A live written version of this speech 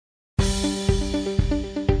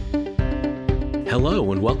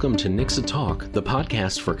Hello and welcome to Nicsa Talk, the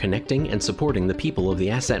podcast for connecting and supporting the people of the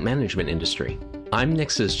asset management industry. I'm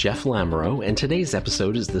Nixa's Jeff Lamoureux, and today's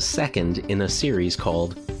episode is the second in a series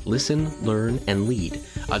called Listen, Learn, and Lead,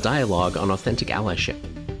 a dialogue on authentic allyship.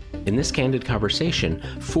 In this candid conversation,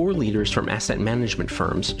 4 leaders from asset management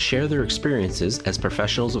firms share their experiences as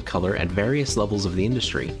professionals of color at various levels of the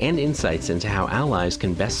industry and insights into how allies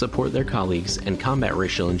can best support their colleagues and combat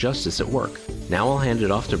racial injustice at work. Now I'll hand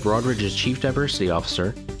it off to Broadridge's Chief Diversity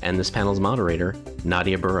Officer and this panel's moderator,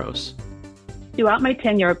 Nadia Burrows. Throughout my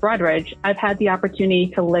tenure at Broadridge, I've had the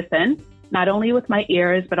opportunity to listen, not only with my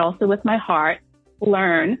ears, but also with my heart,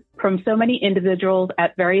 learn from so many individuals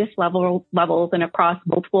at various levels and across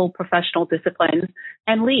multiple professional disciplines,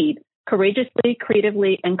 and lead courageously,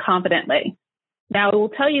 creatively, and confidently. Now, I will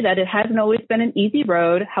tell you that it hasn't always been an easy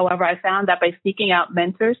road. However, I found that by seeking out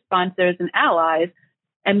mentors, sponsors, and allies,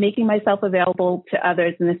 and making myself available to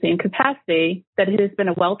others in the same capacity, that it has been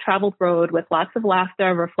a well-traveled road with lots of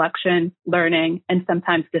laughter, reflection, learning, and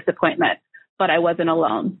sometimes disappointment. But I wasn't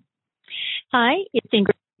alone. Hi, it's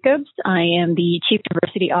Ingrid Jacobs. I am the Chief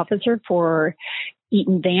Diversity Officer for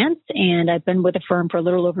Eaton Vance, and I've been with the firm for a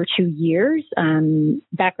little over 2 years.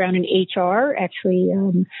 Background in HR, actually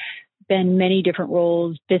been many different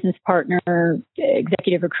roles: business partner,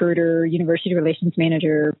 executive recruiter, university relations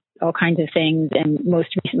manager, all kinds of things. And most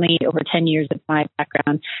recently, over 10 years of my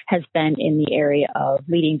background has been in the area of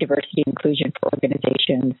leading diversity and inclusion for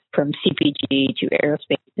organizations from CPG to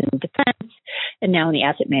aerospace and defense, and now in the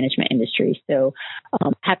asset management industry. So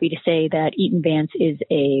happy to say that Eaton Vance is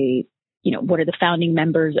one of the founding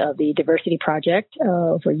members of the Diversity Project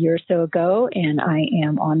over a year or so ago, and I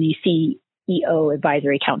am on the CEO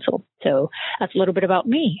Advisory Council. So that's a little bit about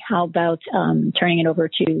me. How about turning it over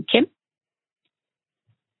to Kim?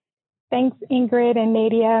 Thanks, Ingrid and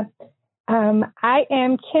Nadia. I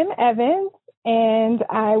am Kim Evans, and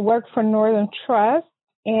I work for Northern Trust.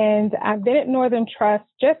 And I've been at Northern Trust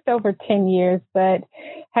just over 10 years, but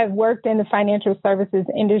have worked in the financial services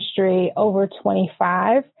industry over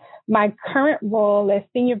 25. My current role as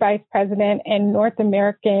Senior Vice President and North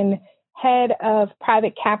American Head of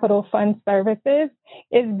Private Capital Fund Services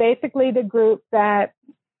is basically the group that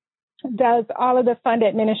does all of the fund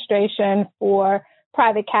administration for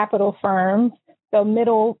private capital firms.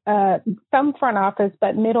 So some front office,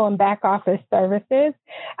 but middle and back office services.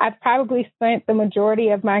 I've probably spent the majority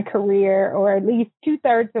of my career, or at least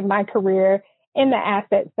 2/3 of my career, in the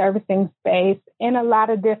asset servicing space in a lot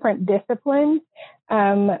of different disciplines.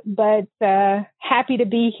 But happy to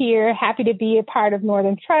be here, happy to be a part of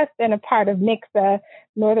Northern Trust and a part of Nicsa.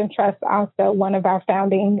 Northern Trust also one of our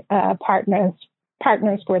founding partners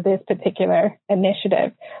for this particular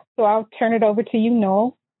initiative. So I'll turn it over to you,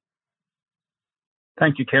 Noel.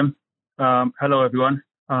 Thank you, Kim. Hello, everyone.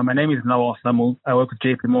 My name is Nawal Samu. I work with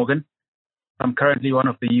JP Morgan. I'm currently one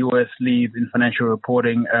of the U.S. leads in financial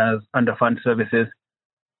reporting as under fund services.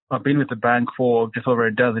 I've been with the bank for just over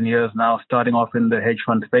a dozen years now, starting off in the hedge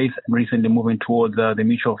fund space and recently moving towards the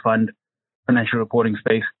mutual fund financial reporting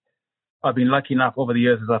space. I've been lucky enough over the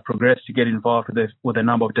years as I've progressed to get involved with a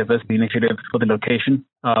number of diversity initiatives for the location,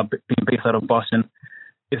 being based out of Boston.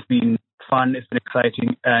 It's been fun, it's been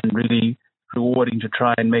exciting, and really rewarding to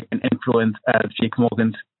try and make an influence as JP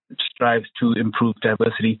Morgan strives to improve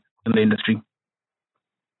diversity in the industry.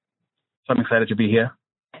 So I'm excited to be here.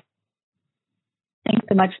 Thanks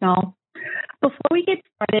so much, Noel. Before we get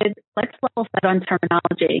started, let's level set on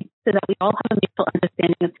terminology so that we all have a mutual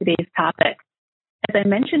understanding of today's topic. As I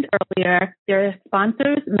mentioned earlier, there are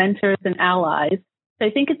sponsors, mentors, and allies. So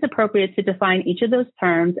I think it's appropriate to define each of those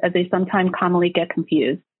terms as they sometimes commonly get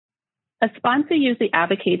confused. A sponsor usually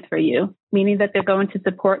advocates for you, meaning that they're going to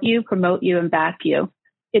support you, promote you, and back you.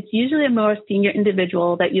 It's usually a more senior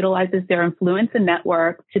individual that utilizes their influence and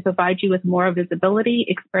network to provide you with more visibility,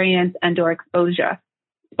 experience, and/or exposure.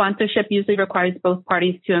 Sponsorship usually requires both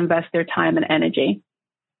parties to invest their time and energy.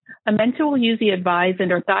 A mentor will usually advise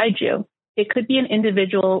and/or guide you. It could be an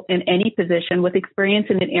individual in any position with experience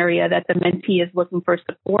in an area that the mentee is looking for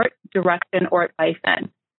support, direction, or advice in.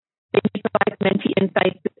 They may provide mentee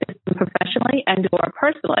insights to system professionally and/or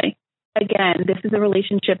personally. Again, this is a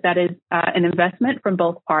relationship that is an investment from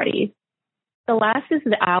both parties. The last is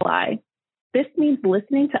the ally. This means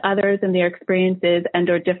listening to others and their experiences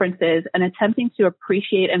and/or differences and attempting to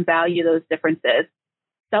appreciate and value those differences.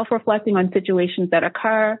 Self-reflecting on situations that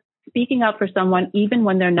occur, speaking up for someone even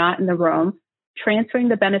when they're not in the room, transferring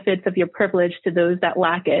the benefits of your privilege to those that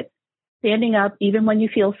lack it, standing up even when you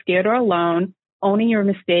feel scared or alone, owning your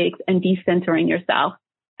mistakes, and decentering yourself.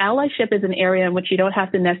 Allyship is an area in which you don't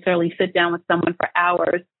have to necessarily sit down with someone for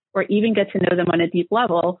hours or even get to know them on a deep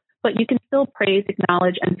level, but you can still praise,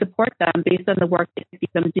 acknowledge, and support them based on the work that you see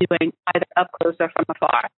them doing, either up close or from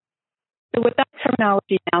afar. So with that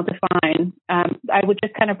terminology now defined, I would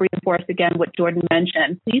just kind of reinforce again what Jordan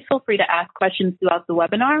mentioned. Please feel free to ask questions throughout the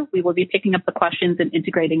webinar. We will be picking up the questions and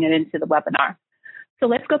integrating it into the webinar. So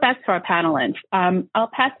let's go back to our panelists. I'll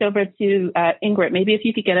pass it over to Ingrid. Maybe if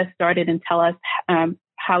you could get us started and tell us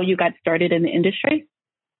how you got started in the industry.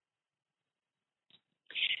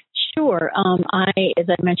 Sure. As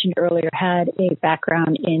I mentioned earlier, had a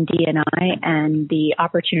background in D&I, and the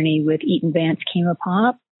opportunity with Eaton Vance came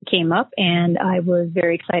up, and I was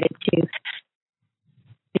very excited to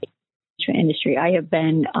the industry. I have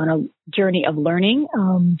been on a journey of learning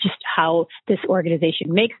just how this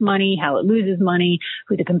organization makes money, how it loses money,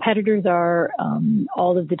 who the competitors are,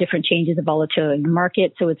 all of the different changes of volatility in the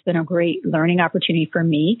market. So it's been a great learning opportunity for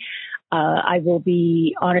me. I will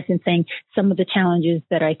be honest in saying some of the challenges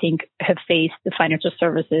that I think have faced the financial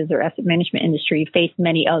services or asset management industry face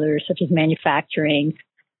many others, such as manufacturing,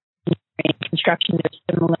 construction. There's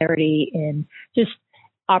similarity in just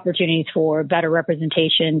opportunities for better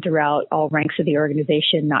representation throughout all ranks of the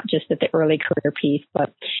organization, not just at the early career piece,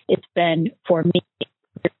 but it's been, for me,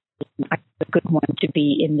 a good one to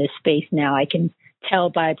be in this space now. I can tell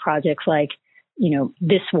by projects like,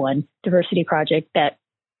 this one, Diversity Project, that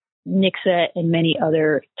Nicsa and many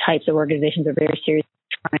other types of organizations are very serious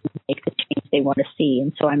trying to make the change they want to see.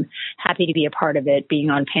 And so I'm happy to be a part of it,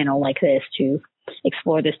 being on a panel like this to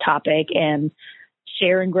explore this topic and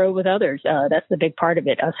share and grow with others. That's the big part of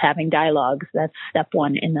it, us having dialogues. That's step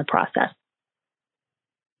one in the process.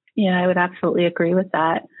 Yeah, I would absolutely agree with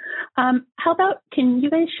that. How about, can you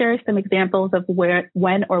guys share some examples of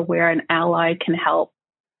when or where an ally can help?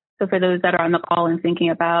 So for those that are on the call and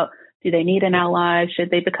thinking about, do they need an ally? Should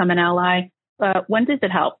they become an ally? When does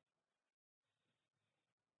it help?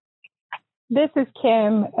 This is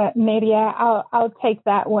Kim, Nadia. I'll take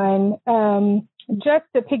that one. Just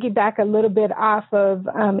to piggyback a little bit off of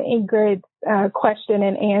Ingrid's question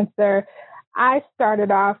and answer, I started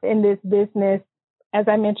off in this business, as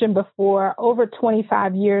I mentioned before, over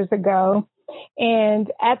 25 years ago.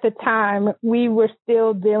 And at the time, we were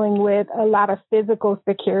still dealing with a lot of physical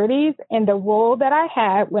securities. And the role that I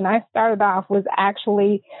had when I started off was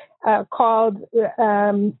actually called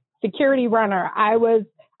security runner. I was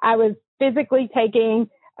physically taking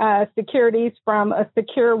securities from a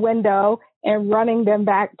secure window and running them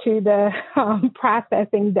back to the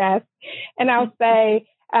processing desk. And I'll say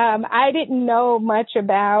I didn't know much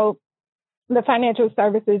about the financial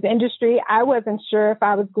services industry. I wasn't sure if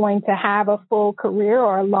I was going to have a full career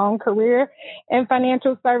or a long career in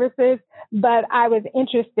financial services, but I was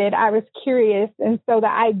interested. I was curious. And so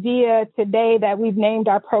the idea today that we've named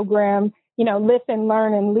our program, Listen,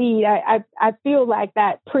 Learn, and Lead, I feel like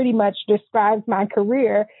that pretty much describes my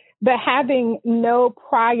career. But having no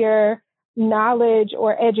prior knowledge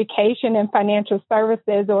or education in financial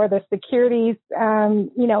services or the securities,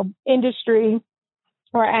 industry,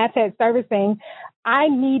 or asset servicing, I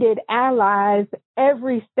needed allies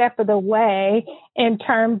every step of the way in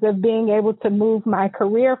terms of being able to move my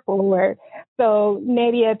career forward. So,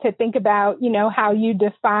 Nadia, to think about, how you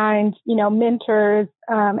defined, mentors,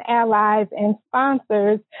 allies, and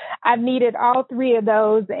sponsors, I've needed all three of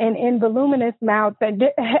those and in voluminous amounts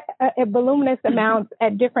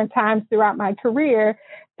at different times throughout my career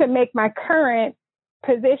to make my current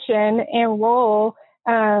position and role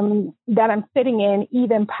that I'm sitting in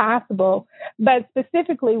even possible. But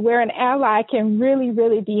specifically where an ally can really,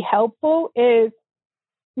 really be helpful is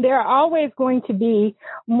there are always going to be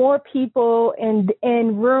more people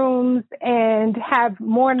in rooms and have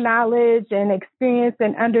more knowledge and experience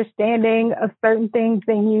and understanding of certain things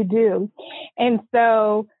than you do. And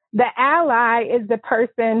so the ally is the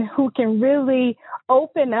person who can really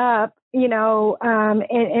open up,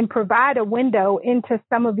 and provide a window into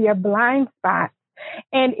some of your blind spots.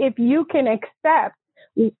 And if you can accept,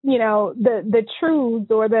 the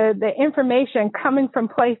truths or the information coming from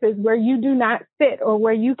places where you do not sit or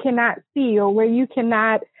where you cannot see or where you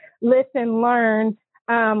cannot listen, learn,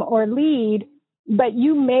 or lead, but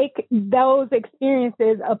you make those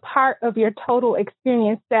experiences a part of your total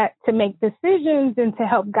experience set to make decisions and to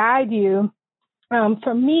help guide you.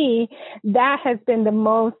 For me, that has been the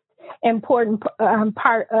most important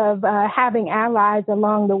part of having allies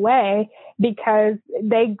along the way, because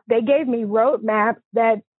they gave me roadmaps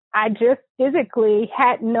that I just physically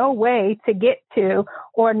had no way to get to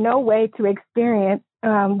or no way to experience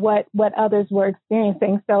what others were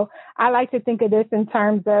experiencing. So I like to think of this in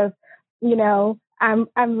terms of,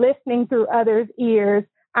 I'm listening through others' ears,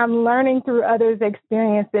 I'm learning through others'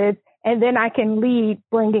 experiences, and then I can lead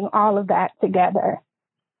bringing all of that together.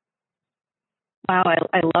 Wow,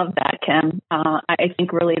 I love that, Kim. I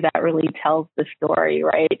think really that really tells the story,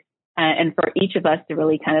 right? And for each of us to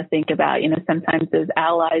really kind of think about, sometimes those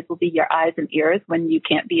allies will be your eyes and ears when you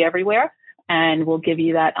can't be everywhere, and will give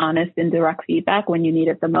you that honest and direct feedback when you need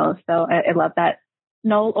it the most. So I love that.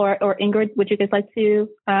 Noel or Ingrid, would you guys like to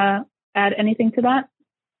add anything to that?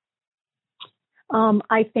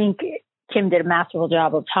 I think Kim did a masterful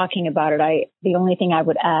job of talking about it. The only thing I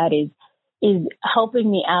would add is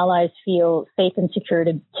helping the allies feel safe and secure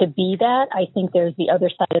to be that. I think there's the other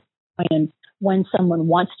side of the coin when someone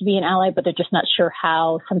wants to be an ally, but they're just not sure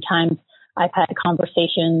how. Sometimes I've had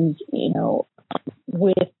conversations,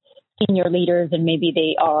 with senior leaders, and maybe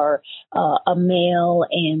they are a male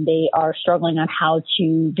and they are struggling on how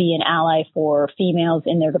to be an ally for females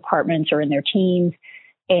in their departments or in their teams.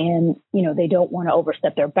 And, they don't want to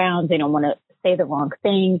overstep their bounds. They don't want to say the wrong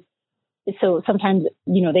thing. So sometimes,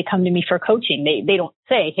 they come to me for coaching. They don't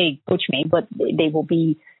say, hey, coach me, but they will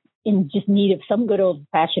be in just need of some good old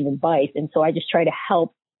fashioned advice. And so I just try to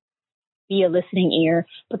help be a listening ear,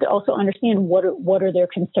 but to also understand what are their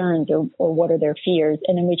concerns or what are their fears.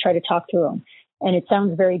 And then we try to talk through them. And it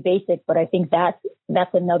sounds very basic, but I think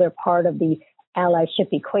that's another part of the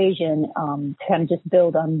allyship equation, to kind of just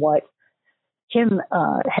build on what Kim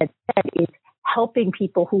had said, is helping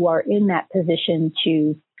people who are in that position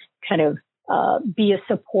to kind of be a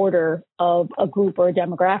supporter of a group or a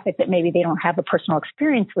demographic that maybe they don't have a personal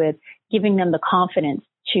experience with, giving them the confidence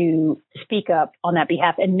to speak up on that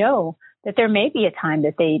behalf and know that there may be a time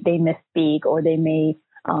that they misspeak or they may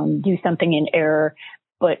do something in error.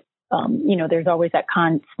 But, there's always that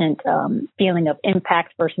constant feeling of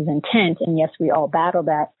impact versus intent. And yes, we all battle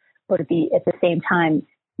that. But at the same time,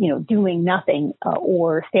 doing nothing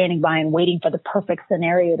or standing by and waiting for the perfect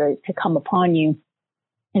scenario to come upon you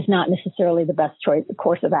is not necessarily the best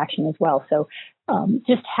course of action as well. So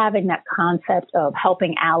just having that concept of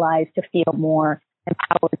helping allies to feel more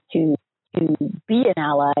empowered to be an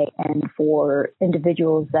ally, and for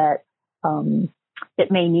individuals that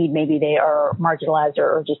may need, maybe they are marginalized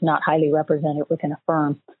or just not highly represented within a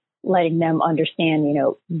firm, letting them understand,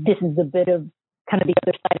 this is a bit of kind of the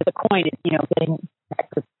other side of the coin, is, getting that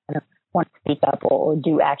to kind of want to speak up or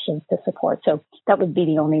do actions to support. So that would be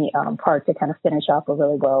the only part to kind of finish off a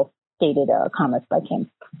really well stated comments by Kim.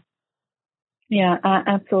 Yeah,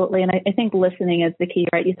 absolutely. And I think listening is the key,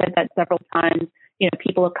 right? You said that several times.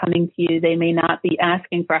 People are coming to you. They may not be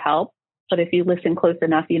asking for help, but if you listen close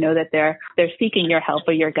enough, you know that they're seeking your help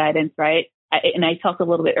or your guidance, right? And I talked a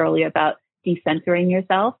little bit earlier about decentering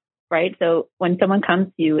yourself, right? So when someone comes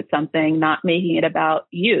to you with something, not making it about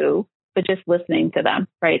you, but just listening to them,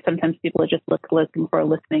 right? Sometimes people are just looking for a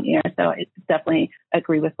listening ear. So I definitely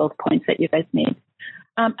agree with both points that you guys made.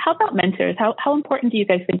 How about mentors? How important do you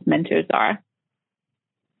guys think mentors are?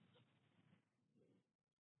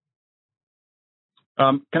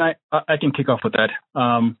 I can kick off with that.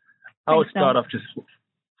 I would start off just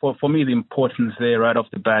for me, the importance there right off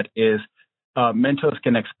the bat is mentors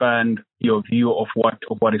can expand your view of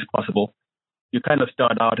what is possible. You kind of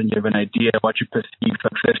start out and you have an idea what you perceive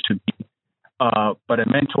success to be. But a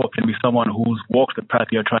mentor can be someone who's walked the path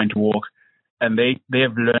you're trying to walk, and they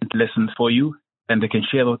have learned lessons for you, and they can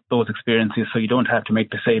share those experiences so you don't have to make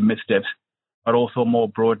the same missteps. But also more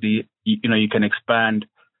broadly, you can expand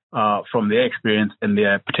from their experience and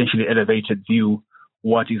their potentially elevated view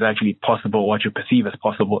what is actually possible, what you perceive as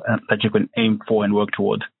possible, and that you can aim for and work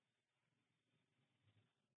towards.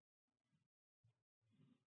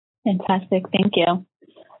 Fantastic. Thank you.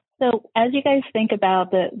 So as you guys think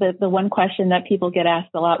about the one question that people get asked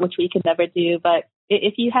a lot, which we could never do, but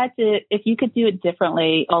if you could do it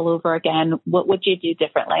differently all over again, what would you do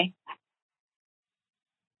differently?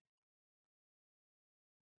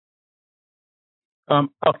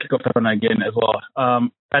 I'll kick off that one again as well.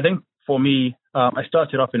 I think for me, I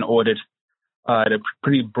started off in audit at a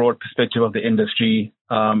pretty broad perspective of the industry,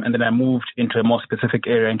 and then I moved into a more specific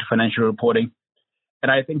area, into financial reporting. And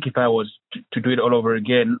I think if I was to do it all over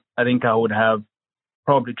again, I think I would have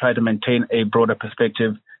probably tried to maintain a broader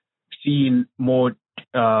perspective, seeing more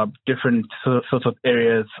different sorts of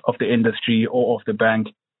areas of the industry or of the bank.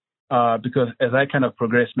 Because as I kind of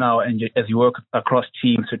progress now, and as you work across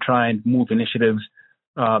teams to try and move initiatives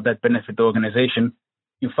that benefit the organization,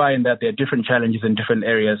 you find that there are different challenges in different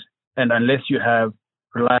areas. And unless you have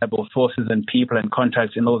reliable sources and people and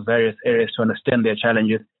contacts in those various areas to understand their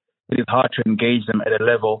challenges, it is hard to engage them at a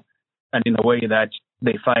level and in a way that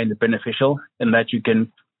they find beneficial and that you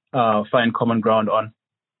can find common ground on.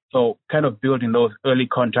 So kind of building those early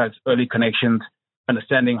contacts, early connections,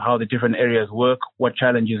 understanding how the different areas work, what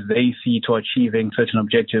challenges they see to achieving certain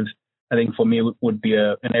objectives, I think for me would be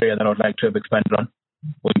an area that I would like to have expanded on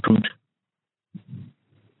or improved.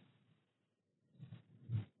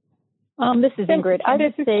 This is Ingrid.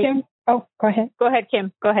 This is Kim. Oh, go ahead. Go ahead,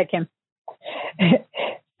 Kim.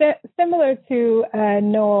 Similar to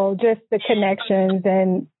Noel, just the connections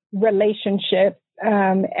and relationships.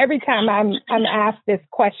 Every time I'm asked this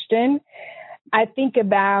question, I think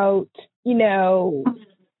about,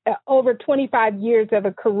 over 25 years of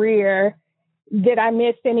a career. Did I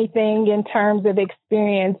miss anything in terms of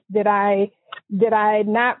experience? Did I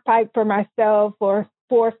not fight for myself or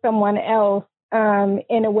for someone else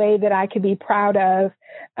in a way that I could be proud of?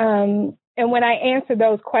 And when I answer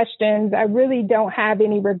those questions, I really don't have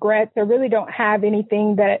any regrets. I really don't have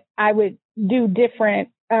anything that I would do different.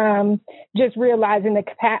 Just realizing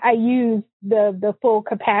I used the full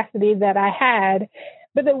capacity that I had.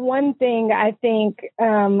 But the one thing I think,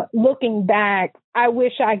 looking back, I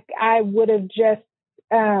wish I would have just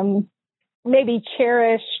maybe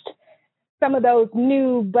cherished some of those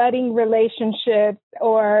new budding relationships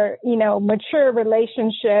or, mature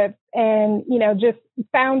relationships and, just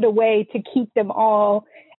found a way to keep them all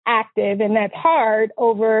active. And that's hard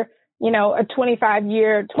over, a 25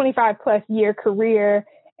 plus year career.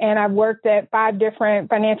 And I've worked at 5 different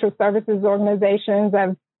financial services organizations.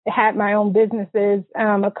 I've had my own businesses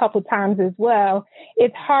a couple times as well.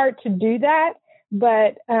 It's hard to do that.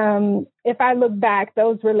 But if I look back,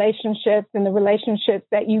 those relationships and the relationships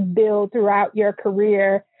that you build throughout your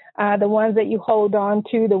career, the ones that you hold on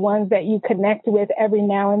to, the ones that you connect with every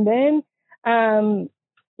now and then,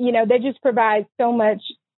 they just provide so much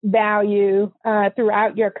value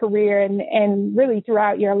throughout your career and really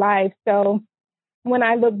throughout your life. So when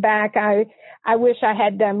I look back, I wish I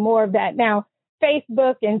had done more of that. Now,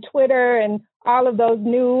 Facebook and Twitter and all of those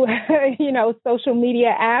new, social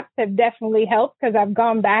media apps have definitely helped because I've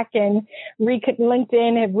gone back and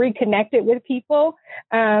LinkedIn have reconnected with people.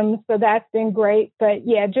 So that's been great. But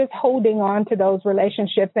yeah, just holding on to those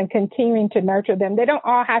relationships and continuing to nurture them. They don't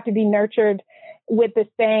all have to be nurtured with the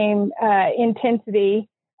same intensity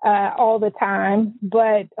all the time,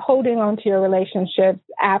 but holding on to your relationships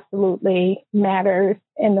absolutely matters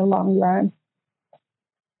in the long run.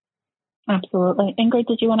 Absolutely. Ingrid,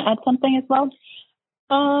 did you want to add something as well?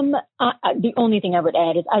 The only thing I would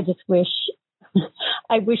add is I just wish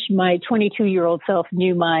my 22-year-old self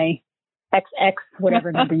knew my XX,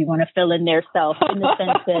 whatever number you want to fill in there, self, in the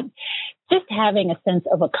sense that just having a sense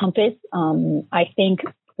of a compass. I think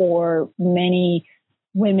for many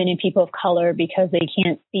women and people of color, because they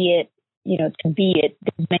can't see it, to be it,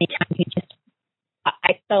 many times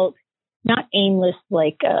I felt not aimless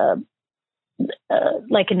like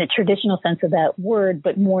in the traditional sense of that word,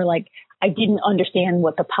 but more like I didn't understand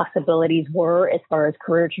what the possibilities were as far as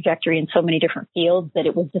career trajectory in so many different fields that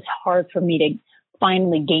it was just hard for me to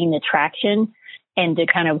finally gain the traction and to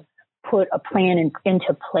kind of put a plan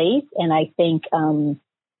into place. And I think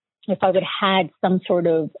if I would have had some sort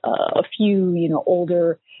of a few,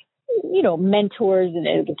 older, mentors,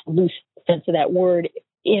 and it's a loose sense of that word,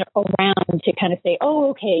 around to kind of say,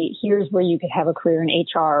 oh, okay, here's where you could have a career in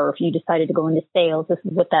HR, or if you decided to go into sales, this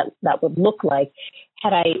is what that would look like.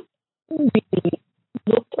 Had I really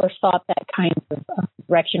looked or sought that kind of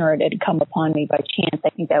direction, or it had come upon me by chance,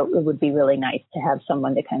 I think that it would be really nice to have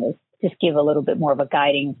someone to kind of just give a little bit more of a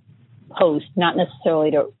guiding post, not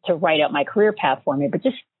necessarily to write out my career path for me, but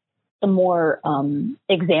just some more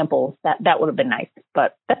examples. That would have been nice.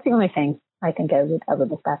 But that's the only thing I think I would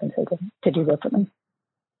look back and say to do differently.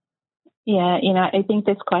 Yeah, I think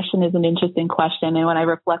this question is an interesting question. And when I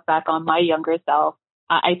reflect back on my younger self,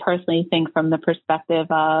 I personally think from the perspective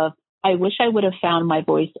of, I wish I would have found my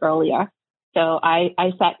voice earlier. So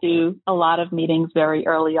I sat through a lot of meetings very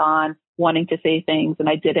early on, wanting to say things, and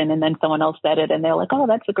I didn't. And then someone else said it, and they're like, oh,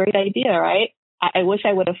 that's a great idea, right? I wish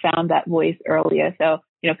I would have found that voice earlier. So,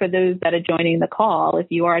 for those that are joining the call, if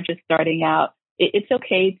you are just starting out, it's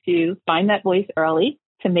okay to find that voice early,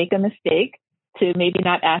 to make a mistake, to maybe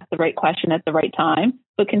not ask the right question at the right time,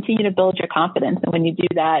 but continue to build your confidence. And when you do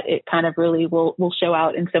that, it kind of really will show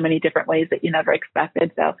out in so many different ways that you never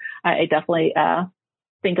expected. So I definitely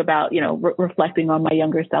think about, reflecting on my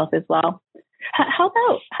younger self as well. How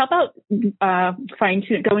about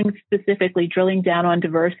going specifically, drilling down on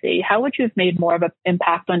diversity? How would you have made more of an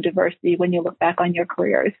impact on diversity when you look back on your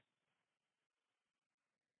careers?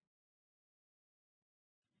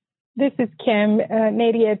 This is Kim.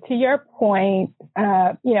 Nadia, to your point,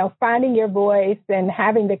 finding your voice and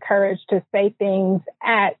having the courage to say things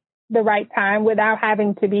at the right time without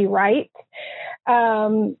having to be right.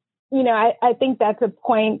 I think that's a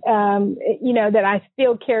point, that I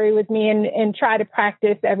still carry with me and try to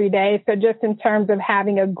practice every day. So just in terms of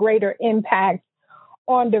having a greater impact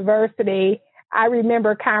on diversity, I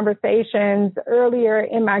remember conversations earlier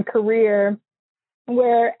in my career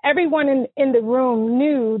where everyone in the room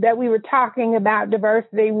knew that we were talking about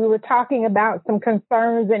diversity. We were talking about some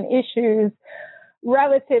concerns and issues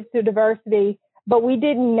relative to diversity, but we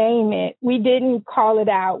didn't name it. We didn't call it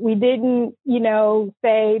out. We didn't,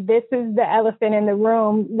 say, this is the elephant in the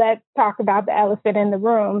room. Let's talk about the elephant in the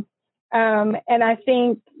room. And I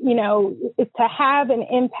think, to have an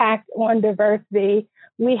impact on diversity,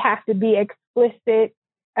 we have to be explicit.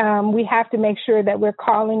 We have to make sure that we're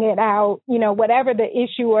calling it out, whatever the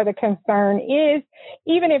issue or the concern is.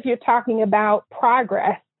 Even if you're talking about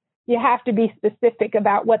progress, you have to be specific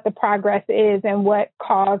about what the progress is and what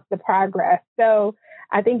caused the progress. So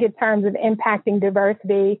I think in terms of impacting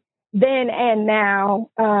diversity then and now,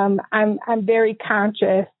 I'm very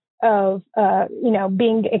conscious of,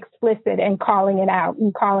 being explicit and calling it out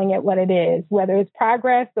and calling it what it is, whether it's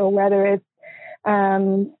progress or whether it's,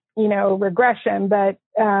 regression, but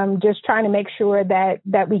just trying to make sure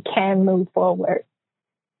that we can move forward.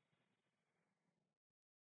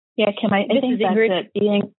 Yeah, Kim, I think that's it.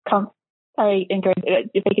 Ingrid,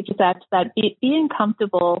 if I could just add to that, being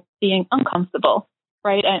comfortable, being uncomfortable,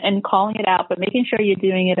 right? And calling it out, but making sure you're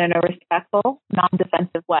doing it in a respectful,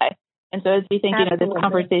 non-defensive way. And so as we think, this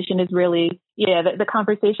conversation is really, the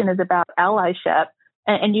conversation is about allyship.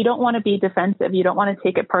 And you don't want to be defensive. You don't want to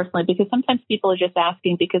take it personally, because sometimes people are just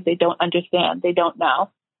asking because they don't understand. They don't know.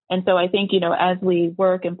 And so I think, as we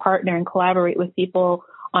work and partner and collaborate with people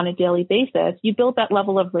on a daily basis, you build that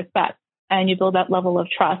level of respect and you build that level of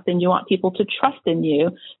trust, and you want people to trust in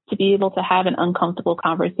you to be able to have an uncomfortable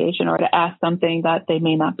conversation or to ask something that they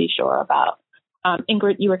may not be sure about.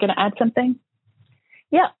 Ingrid, you were going to add something?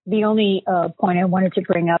 Yeah. The only point I wanted to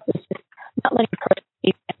bring up is just not letting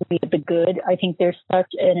the good. I think there's such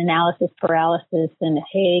an analysis paralysis and,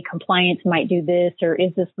 hey, compliance might do this, or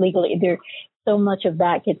is this legally? There, so much of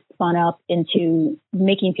that gets spun up into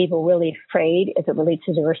making people really afraid as it relates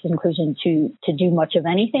to diversity and inclusion to do much of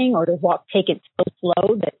anything, or to take it so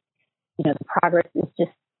slow that, the progress is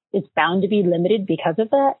it's bound to be limited because of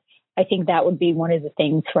that. I think that would be one of the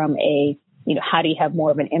things from a, how do you have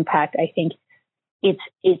more of an impact? I think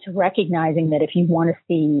it's recognizing that if you want to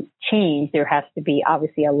see change, there has to be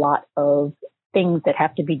obviously a lot of things that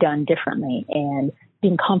have to be done differently, and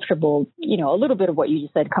being comfortable, a little bit of what you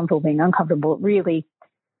just said, comfortable being uncomfortable, really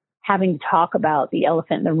having to talk about the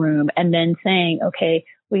elephant in the room and then saying, okay,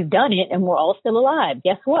 we've done it and we're all still alive.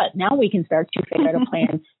 Guess what? Now we can start to figure out a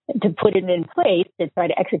plan to put it in place to try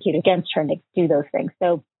to execute against trying to do those things.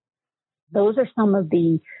 So those are some of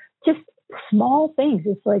the just small things.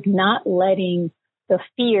 It's like not letting the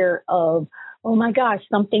fear of, oh my gosh,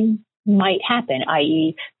 something might happen,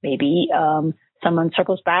 i.e. maybe someone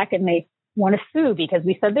circles back and they want to sue because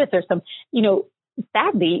we said this, or some,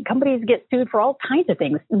 sadly, companies get sued for all kinds of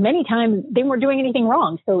things. Many times they weren't doing anything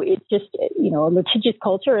wrong. So it's just, a litigious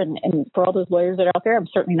culture. And for all those lawyers that are out there, I'm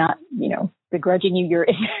certainly not, begrudging you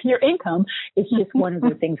your income. It's just one of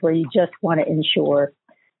the things where you just want to ensure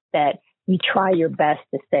that you try your best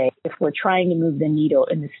to say, if we're trying to move the needle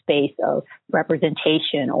in the space of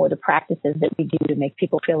representation or the practices that we do to make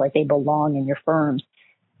people feel like they belong in your firms,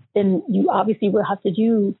 then you obviously will have to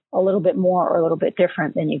do a little bit more or a little bit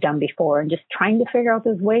different than you've done before, and just trying to figure out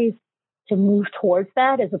those ways to move towards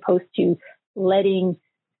that, as opposed to letting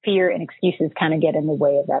fear and excuses kind of get in the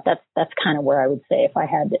way of that. That's kind of where I would say, if I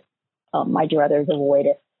had my druthers of a way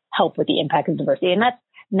to help with the impact of diversity. And that's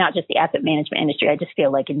not just the asset management industry. I just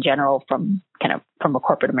feel like in general, from a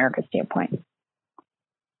corporate America standpoint.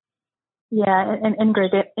 Yeah, and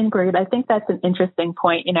Ingrid, I think that's an interesting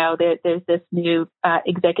point. There's this new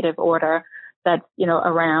executive order that's,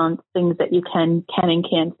 around things that you can and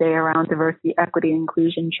can't say around diversity, equity, and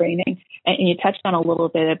inclusion training. And you touched on a little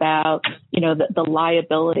bit about, the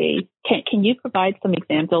liability. Can you provide some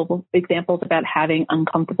examples about having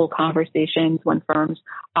uncomfortable conversations when firms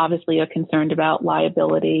obviously are concerned about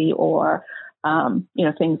liability, or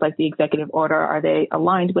things like the executive order? Are they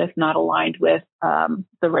aligned with, not aligned with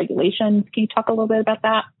the regulations? Can you talk a little bit about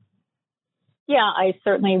that? Yeah, I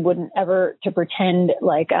certainly wouldn't ever to pretend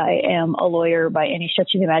like I am a lawyer by any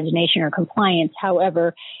stretch of the imagination or compliance.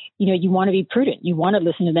 However, you want to be prudent. You want to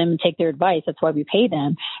listen to them and take their advice. That's why we pay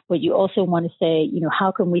them. But you also want to say,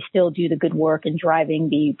 how can we still do the good work in driving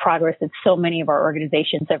the progress that so many of our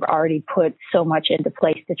organizations have already put so much into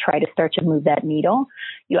place to try to start to move that needle?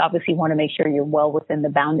 You obviously want to make sure you're well within the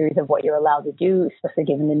boundaries of what you're allowed to do, especially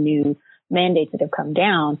given the new mandates that have come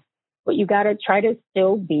down. but you got to try to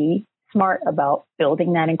still be smart about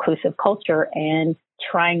building that inclusive culture and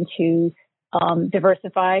trying to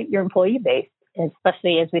diversify your employee base,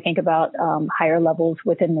 especially as we think about higher levels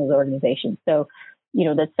within those organizations. So,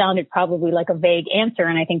 that sounded probably like a vague answer.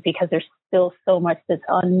 And I think because there's still so much that's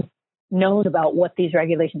unknown about what these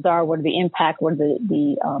regulations are, what are the impact, what are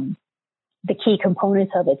the key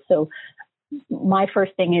components of it. So my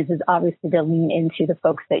first thing is obviously to lean into the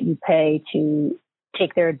folks that you pay to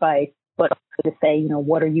take their advice, but also to say,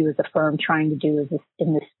 what are you as a firm trying to do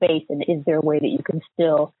in this space? And is there a way that you can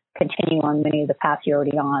still continue on many of the paths you're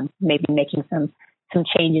already on, maybe making some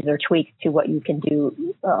changes or tweaks to what you can do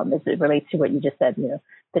as it relates to what you just said,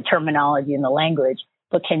 the terminology and the language,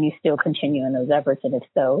 but can you still continue in those efforts? And if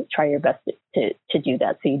so, try your best to do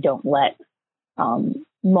that so you don't let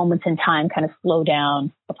moments in time kind of slow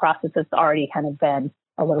down a process that's already kind of been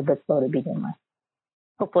a little bit slow to begin with.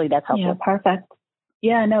 Hopefully that's helpful. Yeah, perfect.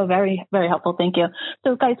 Yeah, no, very, very helpful. Thank you.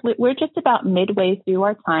 So guys, we're just about midway through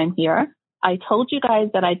our time here. I told you guys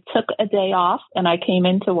that I took a day off and I came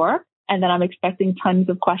into work and that I'm expecting tons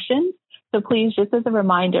of questions. So please, just as a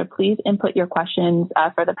reminder, please input your questions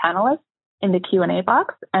for the panelists in the Q&A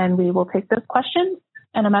box and we will take those questions.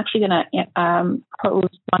 And I'm actually going to pose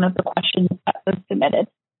one of the questions that was submitted.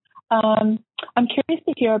 I'm curious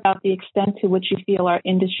to hear about the extent to which you feel our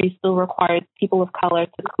industry still requires people of color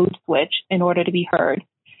to code switch in order to be heard,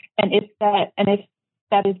 and if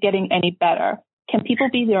that is getting any better. Can people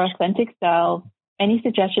be their authentic selves? Any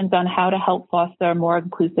suggestions on how to help foster a more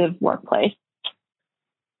inclusive workplace?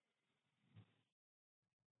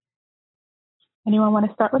 Anyone want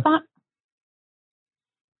to start with that?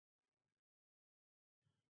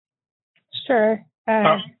 Sure.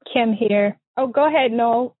 Kim here. Oh, go ahead,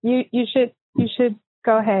 Noel. You should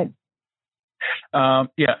go ahead.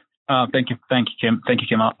 Thank you, Kim. Thank you,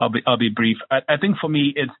 Kim. I'll be brief. I think for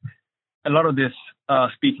me, it's a lot of this.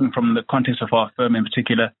 Speaking from the context of our firm in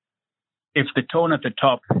particular, if the tone at the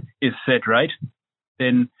top is set right,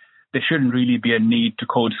 then there shouldn't really be a need to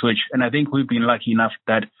code switch. And I think we've been lucky enough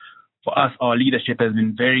that for us, our leadership has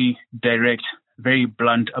been very direct, very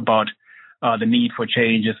blunt about the need for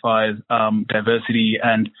change as far as diversity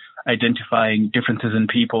and identifying differences in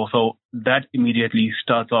people. So that immediately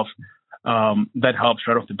starts off, that helps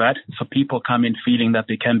right off the bat. So people come in feeling that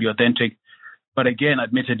they can be authentic. But again,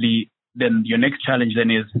 admittedly, then your next challenge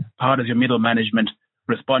then is, how does your middle management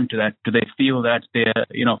respond to that? Do they feel that they're,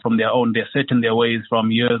 from their own, they're set in their ways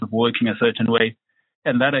from years of working a certain way?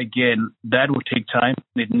 And that, again, that will take time.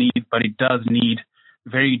 But it does need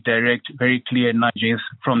very direct, very clear nudges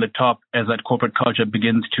from the top as that corporate culture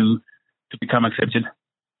begins to become accepted.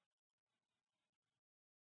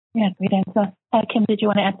 Yeah, great answer. Kim, did you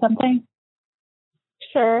want to add something?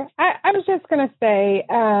 Sure. I was just going to say,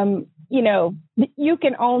 you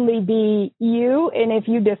can only be you. And if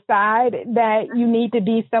you decide that you need to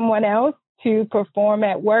be someone else to perform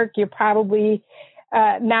at work, you're probably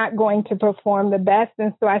not going to perform the best.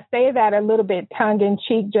 And so I say that a little bit tongue in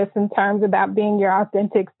cheek, just in terms about being your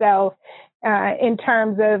authentic self. In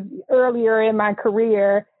terms of earlier in my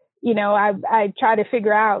career, I try to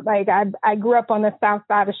figure out, I grew up on the south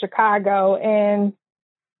side of Chicago and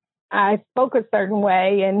I spoke a certain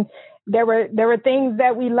way, and there were things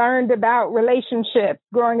that we learned about relationships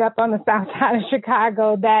growing up on the south side of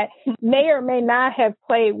Chicago that may or may not have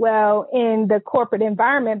played well in the corporate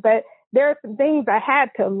environment, but there are some things I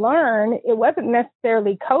had to learn. It wasn't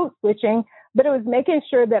necessarily code switching, but it was making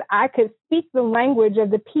sure that I could speak the language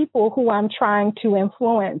of the people who I'm trying to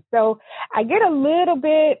influence. So I get a little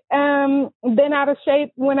bit bent out of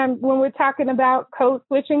shape when we're talking about code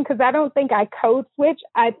switching, because I don't think I code switch.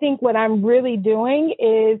 I think what I'm really doing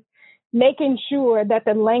is making sure that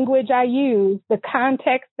the language I use, the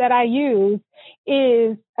context that I use,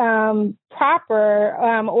 is proper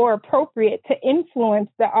or appropriate to influence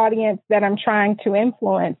the audience that I'm trying to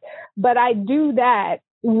influence. But I do that,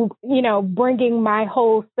 bringing my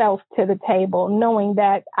whole self to the table, knowing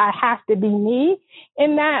that I have to be me.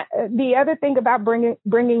 And that the other thing about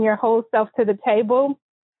bringing your whole self to the table,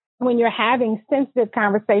 when you're having sensitive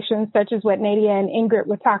conversations, such as what Nadia and Ingrid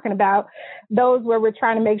were talking about, those where we're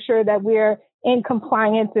trying to make sure that we're in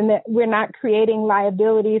compliance and that we're not creating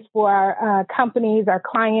liabilities for our companies, our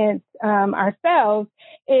clients, ourselves,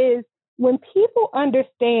 is when people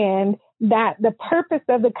understand that the purpose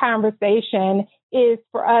of the conversation is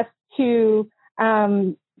for us to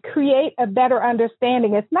create a better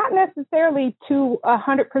understanding. It's not necessarily to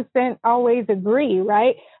 100% always agree,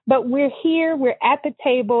 right? But we're here, we're at the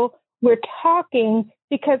table, we're talking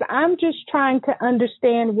because I'm just trying to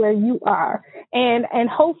understand where you are. And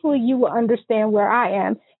hopefully you will understand where I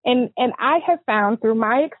am. And I have found through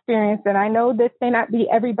my experience, and I know this may not be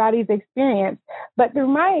everybody's experience, but through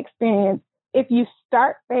my experience, if you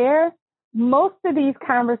start there, most of these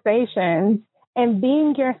conversations and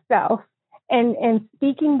being yourself and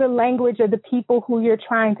speaking the language of the people who you're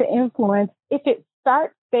trying to influence, if it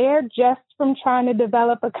starts there just from trying to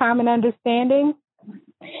develop a common understanding,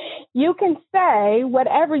 you can say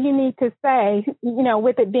whatever you need to say,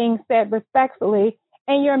 with it being said respectfully,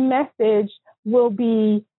 and your message will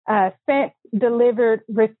be sent, delivered,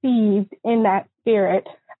 received in that spirit.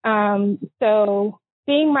 So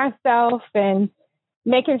being myself and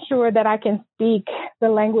making sure that I can speak the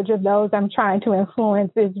language of those I'm trying to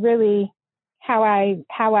influence is really how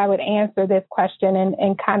I would answer this question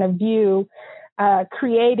and kind of view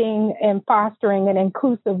creating and fostering an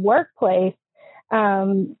inclusive workplace,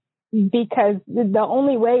 because the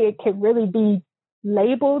only way it could really be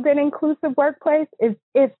labeled an inclusive workplace is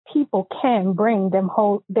if people can bring their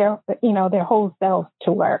whole selves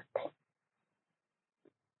to work.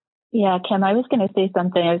 Yeah, Kim, I was going to say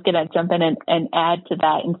something. I was going to jump in and add to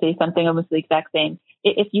that and say something almost the exact same.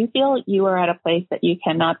 If you feel you are at a place that you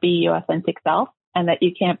cannot be your authentic self and that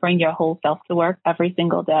you can't bring your whole self to work every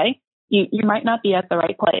single day, you might not be at the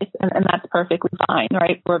right place. And that's perfectly fine,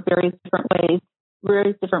 right? For various different ways,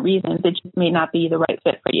 various different reasons, it just may not be the right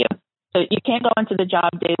fit for you. So you can't go into the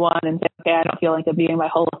job day one and say, okay, I don't feel like I'm being my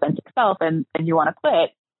whole authentic self, and you want to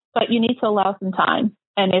quit. But you need to allow some time.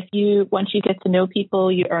 And once you get to know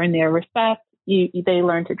people, you earn their respect, they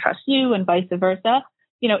learn to trust you and vice versa.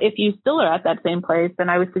 If you still are at that same place, then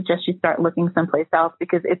I would suggest you start looking someplace else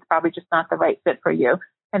because it's probably just not the right fit for you.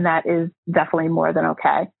 And that is definitely more than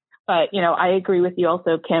okay. But, I agree with you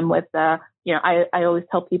also, Kim, with I always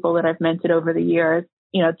tell people that I've mentored over the years,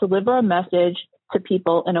 deliver a message to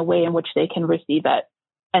people in a way in which they can receive it.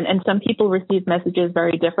 And some people receive messages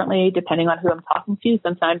very differently depending on who I'm talking to.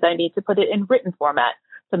 Sometimes I need to put it in written format.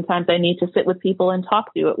 Sometimes I need to sit with people and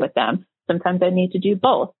talk through it with them. Sometimes I need to do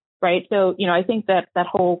both, right? So, I think that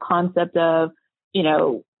whole concept of,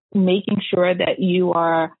 making sure that you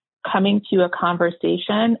are coming to a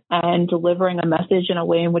conversation and delivering a message in a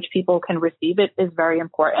way in which people can receive it is very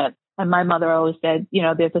important. And my mother always said,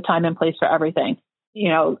 there's a time and place for everything.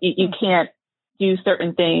 You can't do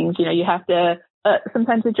certain things. You have to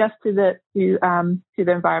sometimes adjust to the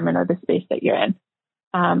environment or the space that you're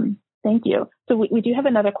in. Thank you. So we do have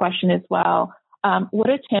another question as well. What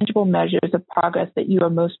are tangible measures of progress that you are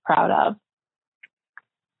most proud of?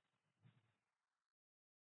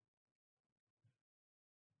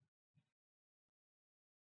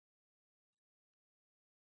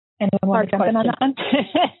 Anyone want to jump in on that one?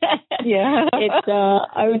 Yeah.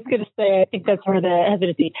 I was going to say, I think that's where the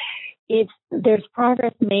hesitancy. There's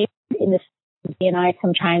progress made in this D&I.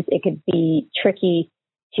 Sometimes it could be tricky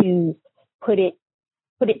to put it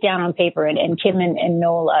down on paper. And Kim and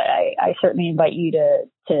Noel, I certainly invite you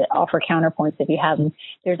to offer counterpoints if you have them.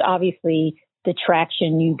 There's obviously the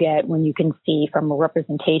traction you get when you can see from a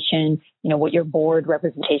representation, what your board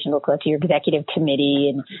representation looks like, your executive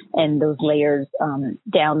committee and those layers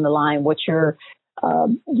down the line, what your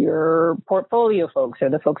portfolio folks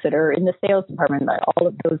or the folks that are in the sales department, all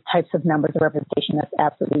of those types of numbers of representation. That's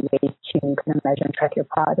absolutely ways to kind of measure and track your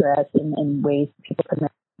progress and ways people can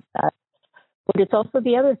measure that. But it's also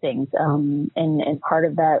the other things. And part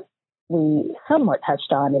of that we somewhat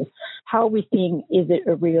touched on is how are we seeing, is it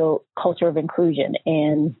a real culture of inclusion?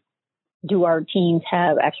 And do our teams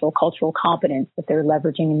have actual cultural competence that they're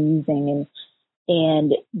leveraging and using?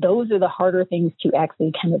 And those are the harder things to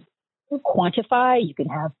actually kind of quantify. You can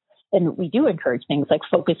have, and we do encourage things like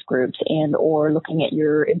focus groups and or looking at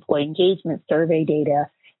your employee engagement survey data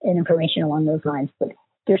and information along those lines. But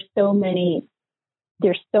there's so many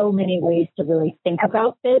ways to really think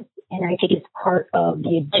about this. And I think it's part of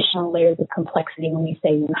the additional layers of complexity when we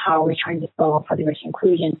say, how are we trying to solve for the rich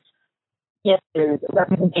inclusion? Yes, there's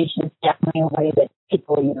representation is definitely a way that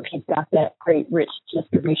people, if you've got that great rich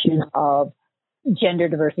distribution of gender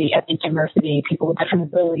diversity, ethnic diversity, people with different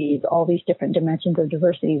abilities, all these different dimensions of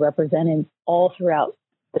diversity represented all throughout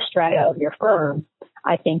the strata of your firm,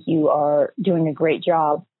 I think you are doing a great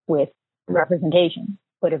job with representation.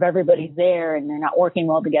 But if everybody's there and they're not working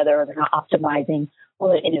well together or they're not optimizing all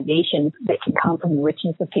the innovation that can come from the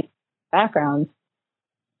richness of people's backgrounds,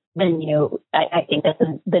 then, I think that's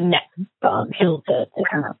the next hill to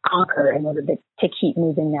kind of conquer in order to keep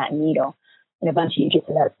moving that needle. And eventually you get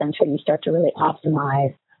to that sense where you start to really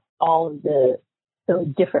optimize all of those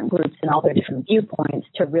different groups and all their different viewpoints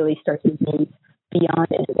to really start to be beyond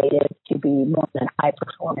innovative, to be more than high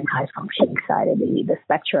performing, high functioning side of the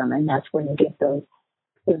spectrum. And that's when you get those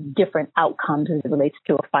different outcomes as it relates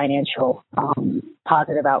to a financial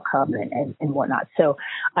positive outcome and whatnot. So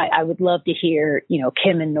I would love to hear,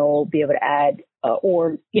 Kim and Noel be able to add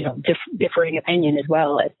or, differing opinion as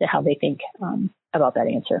well as to how they think about that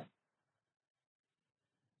answer.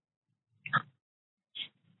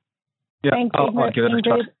 Yeah, I'll give it a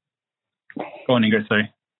shot. Go on, Ingrid,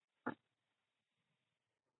 sorry.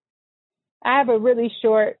 I have a really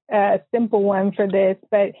short, simple one for this,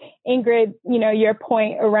 but Ingrid, your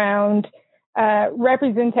point around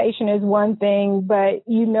representation is one thing, but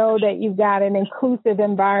that you've got an inclusive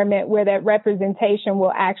environment where that representation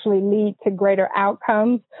will actually lead to greater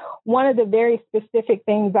outcomes. One of the very specific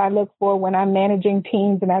things I look for when I'm managing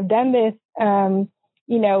teams, and I've done this,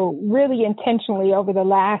 really intentionally over the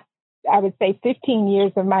last, I would say 15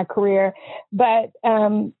 years of my career, but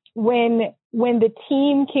when the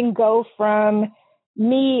team can go from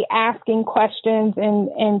me asking questions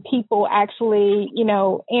and people actually,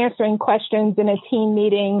 answering questions in a team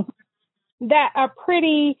meeting that are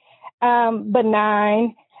pretty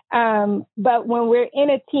benign. But when we're in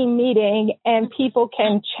a team meeting and people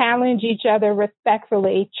can challenge each other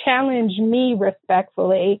respectfully, challenge me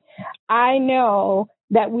respectfully, I know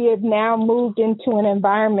that we have now moved into an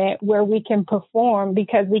environment where we can perform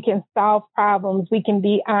because we can solve problems, we can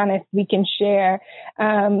be honest, we can share.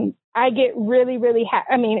 I get really, really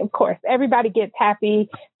happy. Of course, everybody gets happy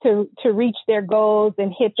to reach their goals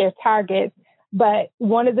and hit their targets. But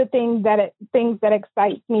one of the things that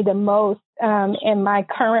excites me the most in my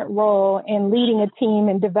current role in leading a team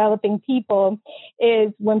and developing people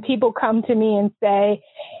is when people come to me and say,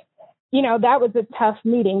 that was a tough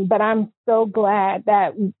meeting, but I'm so glad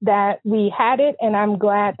that we had it, and I'm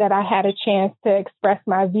glad that I had a chance to express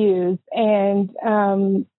my views. And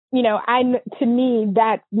to me,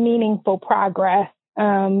 that's meaningful progress.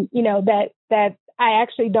 That I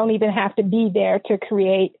actually don't even have to be there to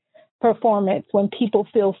create performance when people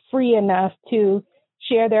feel free enough to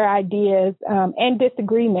share their ideas and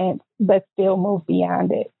disagreements, but still move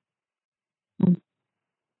beyond it.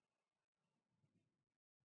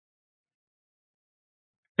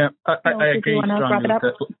 Yeah, I agree strongly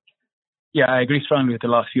I agree strongly with the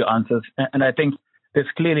last few answers. And I think there's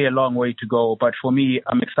clearly a long way to go. But for me,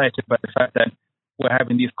 I'm excited by the fact that we're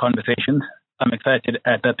having these conversations. I'm excited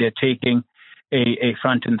that they're taking a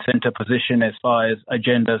front and center position as far as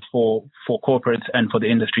agendas for corporates and for the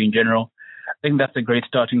industry in general. I think that's a great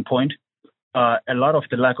starting point. A lot of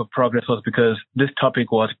the lack of progress was because this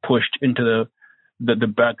topic was pushed into the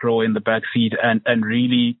back row, in the back seat, and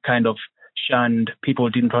really kind of shunned. People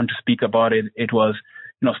didn't want to speak about it. It was,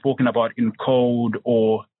 spoken about in code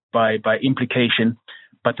or by implication.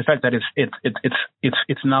 But the fact that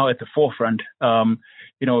it's now at the forefront.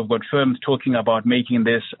 We've got firms talking about making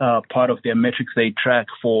this part of their metrics they track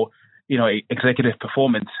for, executive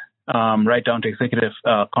performance, right down to executive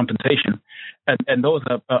compensation. And those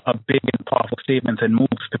are big and powerful statements and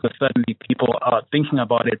moves, because suddenly people are thinking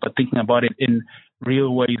about it, but thinking about it in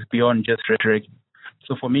real ways beyond just rhetoric.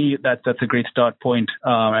 So for me, that's a great start point,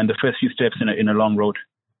 and the first few steps in a long road.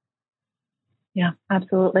 Yeah,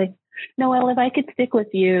 absolutely. Noel, if I could stick with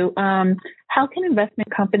you, how can investment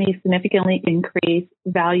companies significantly increase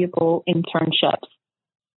valuable internships?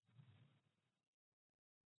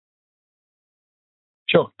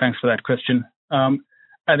 Sure. Thanks for that question.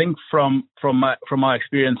 I think from my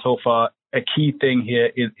experience so far, a key thing here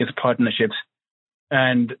is partnerships.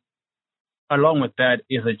 And along with that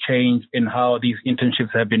is a change in how these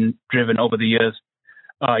internships have been driven over the years.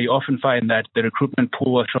 You often find that the recruitment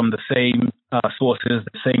pool was from the same sources,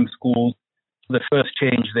 the same schools. The first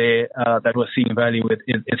change there that we're seeing value with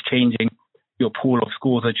is changing your pool of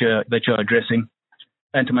schools that you're addressing.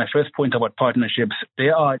 And to my first point about partnerships,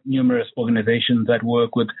 there are numerous organizations that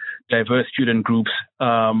work with diverse student groups,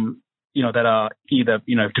 that are either,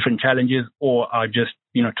 different challenges or are just,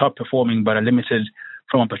 top performing but are limited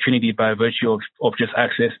from opportunity by virtue of just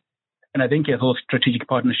access. And I think as those strategic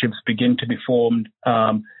partnerships begin to be formed,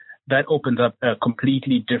 that opens up a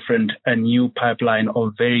completely different and new pipeline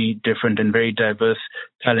of very different and very diverse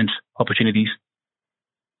talent opportunities.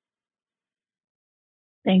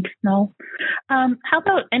 Thanks, Noel. How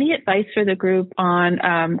about any advice for the group on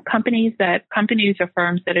companies or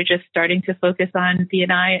firms that are just starting to focus on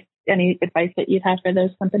D&I? Any advice that you'd have for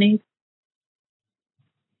those companies?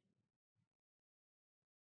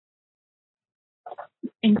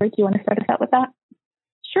 Ingrid, do you want to start us out with that?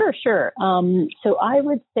 Sure. So I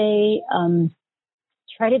would say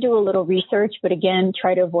try to do a little research, but again,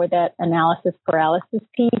 try to avoid that analysis paralysis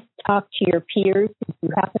piece. Talk to your peers if you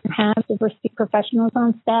happen to have diversity professionals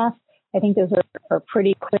on staff. I think those are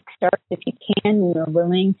pretty quick starts if you can and you're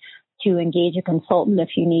willing to engage a consultant if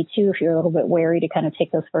you need to, if you're a little bit wary to kind of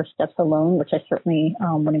take those first steps alone, which I certainly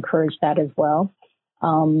would encourage that as well.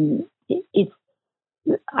 I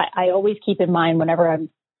always keep in mind whenever I'm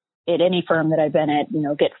at any firm that I've been at,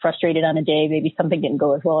 get frustrated on a day, maybe something didn't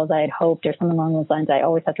go as well as I had hoped or something along those lines. I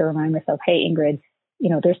always have to remind myself, hey, Ingrid,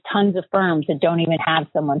 there's tons of firms that don't even have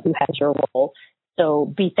someone who has your role. So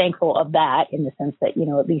be thankful of that in the sense that,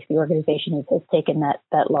 at least the organization has taken that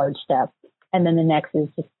large step. And then the next is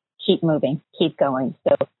just keep moving, keep going.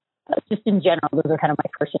 So just in general, those are kind of my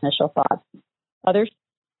first initial thoughts. Others?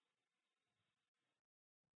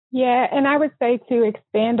 Yeah, and I would say to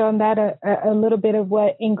expand on that a little bit of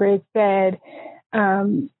what Ingrid said,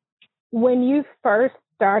 when you first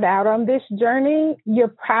start out on this journey, you're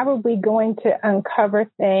probably going to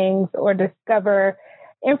uncover things or discover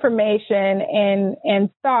information and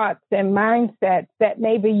thoughts and mindsets that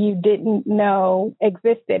maybe you didn't know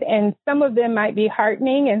existed. And some of them might be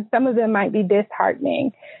heartening and some of them might be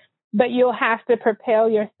disheartening, but you'll have to propel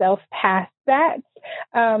yourself past that.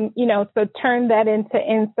 So turn that into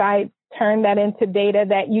insights, turn that into data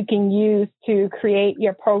that you can use to create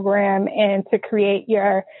your program and to create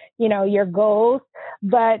your goals.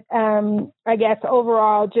 But I guess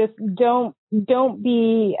overall, just don't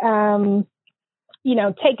be,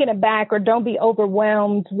 taken aback or don't be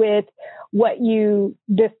overwhelmed with what you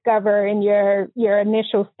discover in your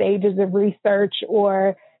initial stages of research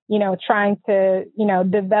or, trying to,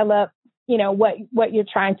 develop, what you're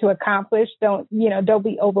trying to accomplish. Don't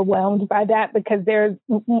be overwhelmed by that because there's,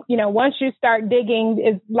 once you start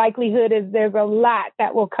digging, likelihood is there's a lot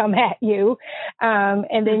that will come at you.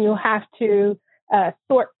 And then you'll have to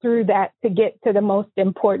sort through that to get to the most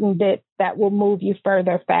important bit that will move you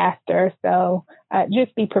further, faster. So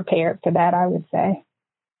just be prepared for that, I would say.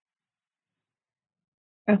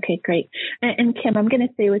 Okay, great. And Kim, I'm going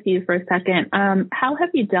to stay with you for a second. How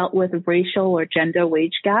have you dealt with racial or gender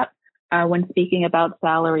wage gap when speaking about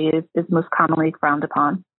salary is most commonly frowned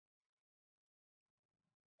upon?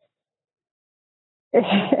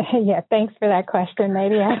 Yeah, thanks for that question,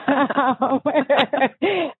 Nadia.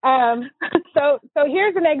 So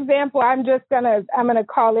here's an example. I'm gonna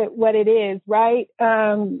call it what it is, right?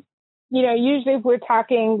 Usually if we're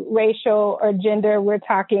talking racial or gender, we're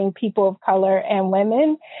talking people of color and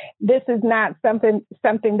women. This is not something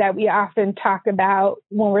that we often talk about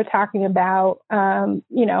when we're talking about,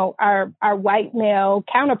 our white male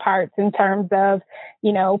counterparts in terms of,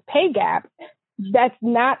 pay gap. That's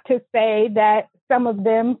not to say that some of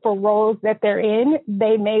them, for roles that they're in,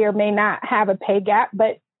 they may or may not have a pay gap,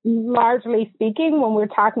 but largely speaking, when we're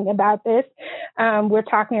talking about this, we're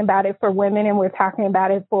talking about it for women and we're talking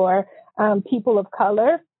about it for people of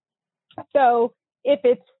color. So if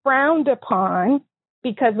it's frowned upon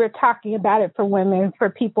because we're talking about it for women, for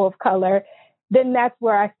people of color, then that's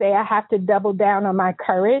where I say I have to double down on my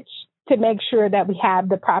courage to make sure that we have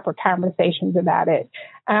the proper conversations about it.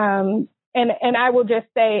 And I will just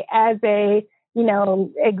say as a,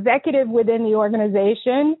 executive within the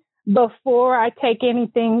organization, before I take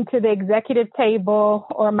anything to the executive table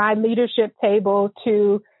or my leadership table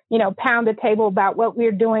to, pound the table about what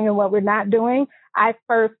we're doing and what we're not doing, I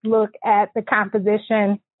first look at the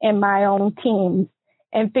composition in my own teams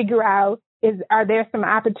and figure out, are there some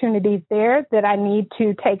opportunities there that I need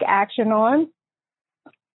to take action on?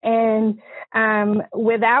 And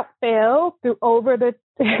without fail, over the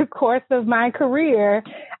course of my career,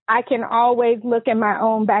 I can always look in my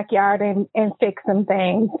own backyard and fix some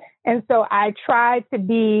things. And so I try to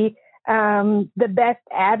be the best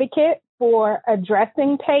advocate for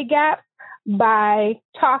addressing pay gaps by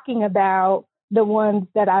talking about the ones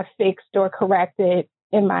that I fixed or corrected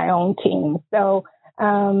in my own team. So,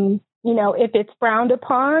 if it's frowned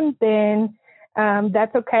upon, then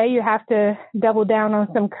that's okay. You have to double down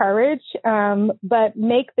on some courage, but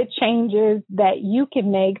make the changes that you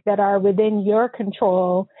can make that are within your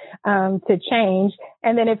control to change.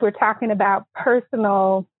 And then if we're talking about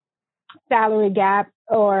personal salary gaps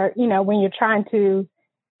or, when you're trying to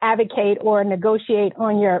advocate or negotiate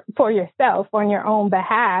for yourself on your own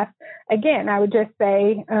behalf, again, I would just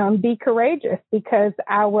say be courageous because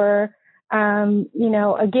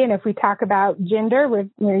again, if we talk about gender,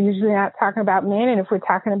 we're usually not talking about men. And if we're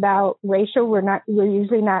talking about racial, we're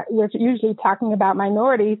usually talking about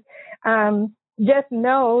minorities. Just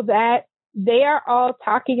know that they are all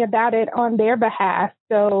talking about it on their behalf.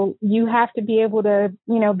 So you have to be able to,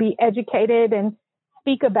 be educated and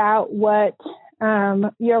speak about what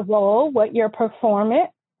your role, what your performance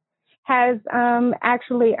has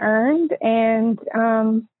actually earned. And,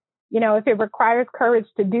 if it requires courage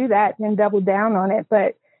to do that, then double down on it.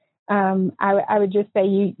 But I would just say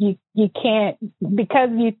you can't, because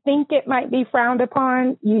you think it might be frowned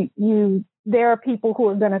upon, there are people who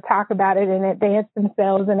are going to talk about it and advance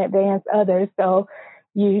themselves and advance others. So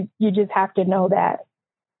you just have to know that.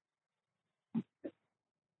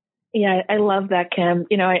 Yeah, I love that, Kim.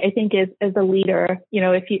 I think as a leader,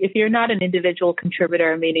 if you're not an individual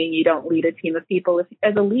contributor, meaning you don't lead a team of people,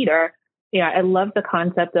 as a leader, I love the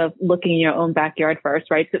concept of looking in your own backyard first,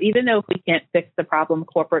 right? So even though if we can't fix the problem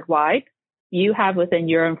corporate wide, you have within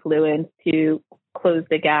your influence to close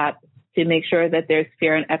the gap, to make sure that there's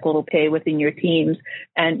fair and equitable pay within your teams.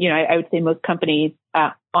 And, I would say most companies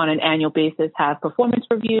on an annual basis have performance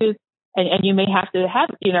reviews, and you may have to have,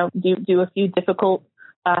 do a few difficult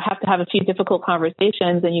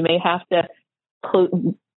conversations, and you may have to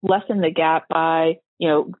lessen the gap by,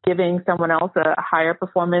 giving someone else a higher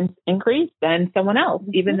performance increase than someone else,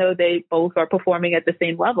 even though they both are performing at the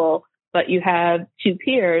same level. But you have two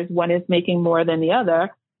peers, one is making more than the other.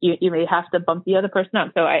 You may have to bump the other person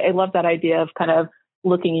up. So I love that idea of kind of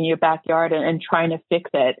looking in your backyard and trying to fix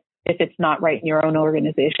it if it's not right in your own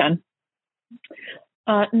organization.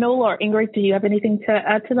 Nola or Ingrid, do you have anything to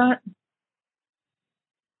add to that?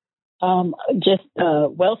 Just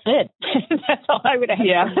well said. That's all I would add.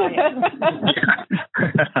 Yeah.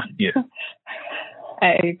 Yeah.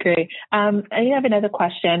 I agree. I have another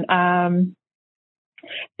question.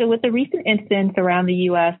 So with the recent incidents around the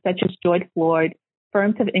U.S., such as George Floyd,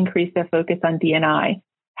 firms have increased their focus on D&I.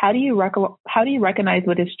 How do you recognize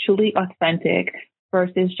what is truly authentic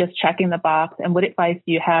versus just checking the box? And what advice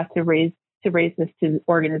do you have to raise this to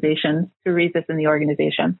organizations, to raise this in the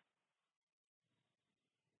organization?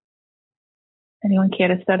 Anyone care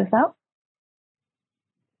to start us out?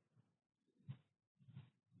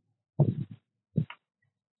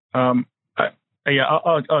 I'll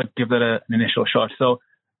give that an initial shot. So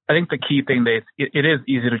I think the key thing that it is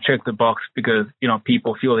easy to check the box because,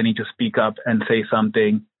 people feel they need to speak up and say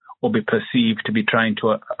something or be perceived to be trying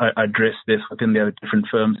to address this within their different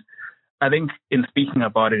firms. I think in speaking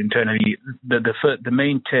about it internally, the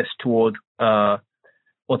main test towards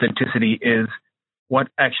authenticity is what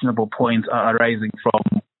actionable points are arising from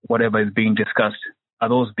whatever is being discussed. Are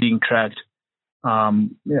those being tracked?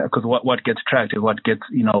 Because what gets tracked is what gets,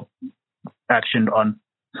 actioned on.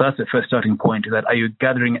 So that's the first starting point, is that are you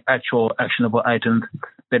gathering actual actionable items?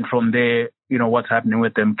 Then from there, what's happening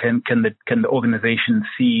with them? Can the organization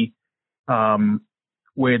see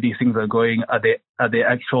where these things are going? Are there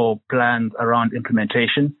actual plans around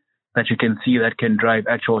implementation that you can see that can drive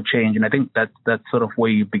actual change? And I think that's sort of where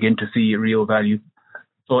you begin to see real value.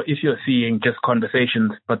 So if you're seeing just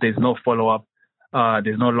conversations, but there's no follow-up,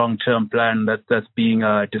 there's no long-term plan that's being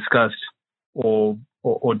discussed or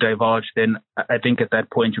divulged, then I think at that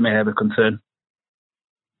point you may have a concern.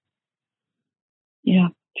 Yeah,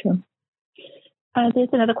 true. There's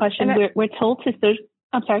another question. We're told to search.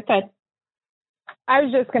 I'm sorry, go ahead. I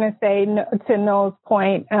was just going to say to Noel's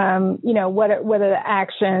point, what are the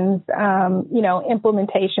actions,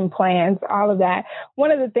 implementation plans, all of that.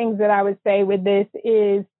 One of the things that I would say with this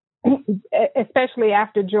is, especially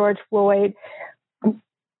after George Floyd,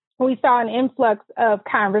 we saw an influx of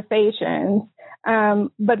conversations.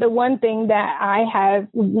 But the one thing that I have,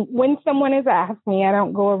 when someone has asked me, I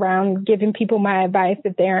don't go around giving people my advice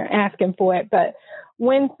if they aren't asking for it, but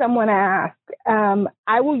when someone asks,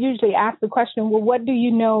 I will usually ask the question, well, what do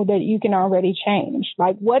you know that you can already change?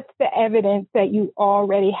 Like, what's the evidence that you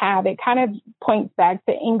already have? It kind of points back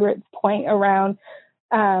to Ingrid's point around,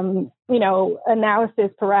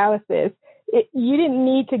 analysis paralysis. You didn't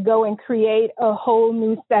need to go and create a whole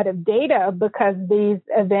new set of data because these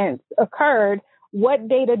events occurred. What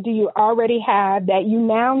data do you already have that you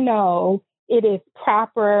now know it is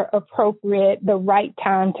proper, appropriate, the right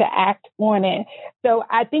time to act on it? So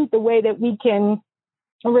I think the way that we can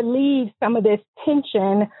relieve some of this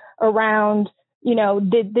tension around,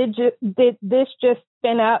 did this just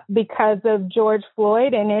spin up because of George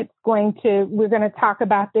Floyd and we're going to talk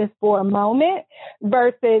about this for a moment,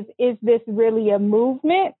 versus is this really a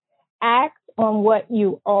movement? Act on what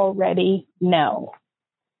you already know.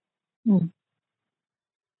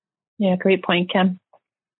 Yeah, great point, Kim.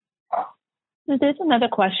 So there's another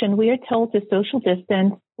question. We are told to social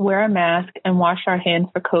distance, wear a mask, and wash our hands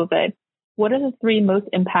for COVID. What are the three most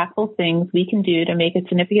impactful things we can do to make a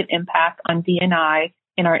significant impact on D&I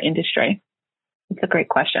in our industry? It's a great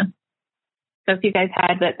question. So if you guys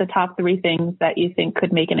had the top three things that you think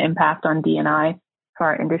could make an impact on D&I for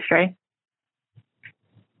our industry.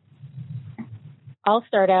 I'll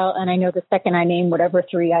start out, and I know the second I name whatever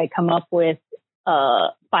three I come up with,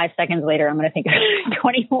 5 seconds later, I'm going to think of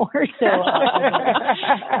 20 more. So,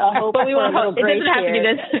 but we won't hope. It doesn't have to be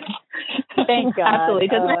this. Thank God. Absolutely.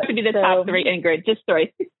 It doesn't have to be the top 3, Ingrid. Just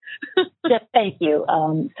sorry. Just thank you.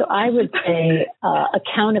 So I would say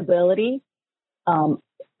accountability,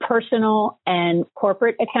 personal and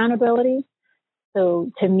corporate accountability.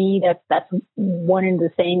 So to me, that's one and the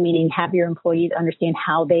same, meaning have your employees understand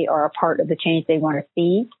how they are a part of the change they want to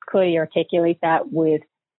see, clearly articulate that with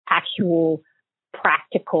actual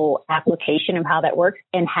practical application of how that works,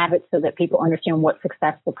 and have it so that people understand what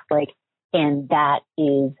success looks like. And that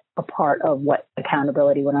is a part of what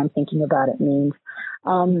accountability, when I'm thinking about it, means.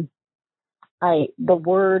 The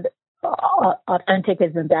word authentic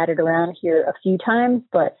has been batted around here a few times,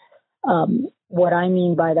 but what I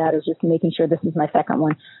mean by that is just making sure, this is my second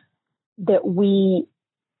one, that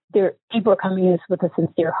people are coming in with a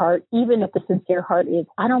sincere heart, even if the sincere heart is,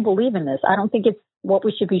 I don't believe in this. I don't think it's what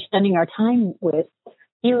we should be spending our time with.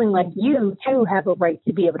 Feeling like you too have a right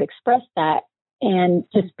to be able to express that, and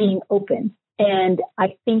just being open. And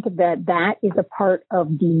I think that is a part of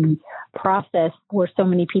the process where so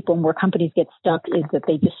many people and where companies get stuck, is that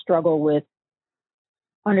they just struggle with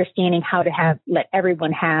understanding how to let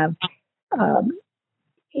everyone have a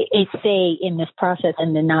say in this process,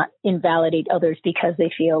 and to not invalidate others because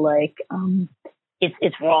they feel like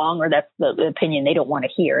it's wrong, or that's the opinion they don't want to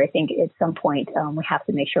hear. I think at some point we have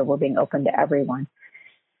to make sure we're being open to everyone.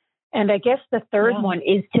 And I guess the third one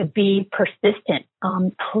is to be persistent.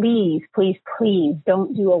 Please, please, please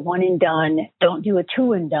don't do a one and done. Don't do a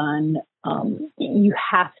two and done. You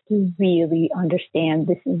have to really understand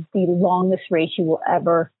this is the longest race you will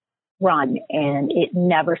ever run, and it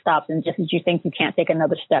never stops. And just as you think you can't take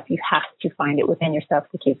another step, you have to find it within yourself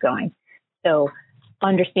to keep going. So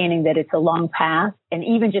understanding that it's a long path, and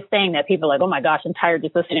even just saying that, people are like, oh my gosh, I'm tired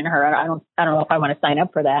just listening to her. I don't know if I want to sign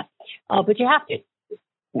up for that. But you have to.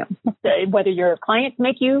 You know, whether your clients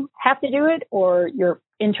make you have to do it, or your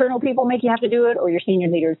internal people make you have to do it, or your senior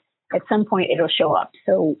leaders, at some point it'll show up.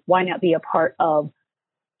 So why not be a part of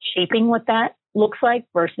shaping what that looks like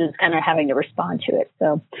versus kind of having to respond to it?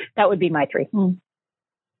 So that would be my 3.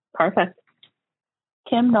 Perfect.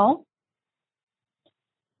 Kim, Noel?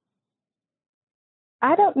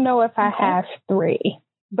 I don't know if I have 3,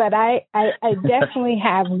 but I definitely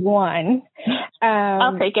have 1.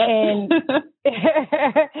 I'll take it. And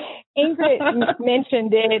Ingrid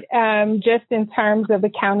mentioned it just in terms of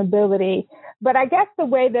accountability. But I guess the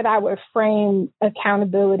way that I would frame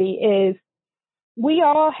accountability is, we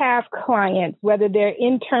all have clients, whether they're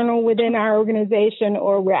internal within our organization,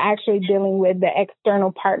 or we're actually dealing with the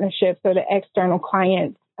external partnerships or the external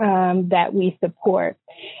clients that we support.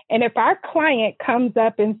 And if our client comes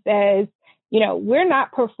up and says, you know, we're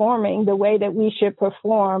not performing the way that we should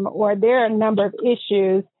perform, or there are a number of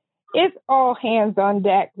issues, it's all hands on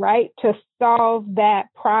deck, right, to solve that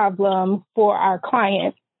problem for our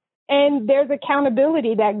clients. And there's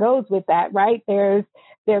accountability that goes with that, right? There's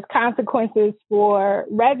consequences for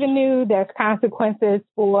revenue. There's consequences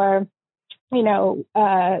for,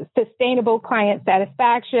 sustainable client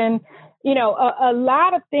satisfaction. A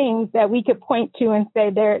lot of things that we could point to and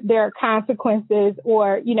say there are consequences,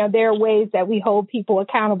 or, there are ways that we hold people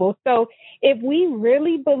accountable. So if we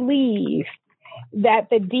really believe that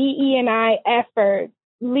the DE&I effort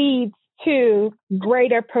leads to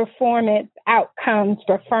greater performance outcomes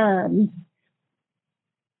for firms,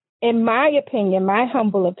 in my opinion, my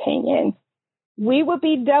humble opinion, we would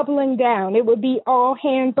be doubling down. It would be all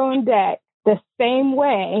hands on deck, the same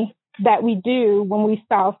way that we do when we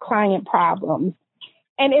solve client problems.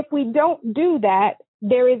 And if we don't do that,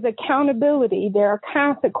 there is accountability. There are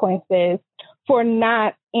consequences for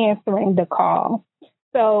not answering the call.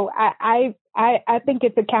 So I think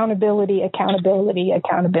it's accountability.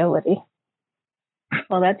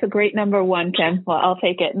 Well, that's a great number 1, Kim. Well, I'll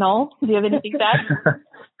take it. Noel, do you have anything to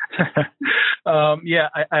add? Yeah,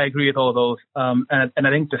 I agree with all of those. And I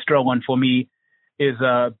think the strong one for me is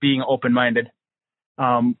being open-minded.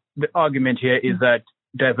 The argument here is that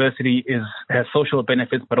diversity has social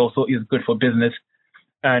benefits, but also is good for business.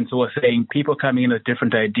 And so we're saying people coming in with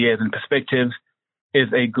different ideas and perspectives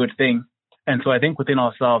is a good thing. And so I think within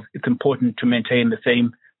ourselves, it's important to maintain the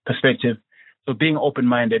same perspective. So being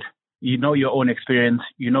open-minded, you know your own experience,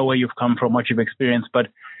 you know where you've come from, what you've experienced, but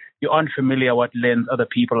you aren't familiar what lens other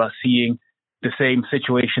people are seeing the same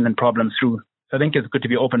situation and problems through. So I think it's good to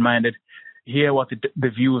be open-minded, hear what the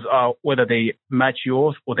views are, whether they match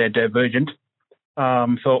yours or they're divergent.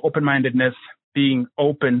 So open-mindedness, being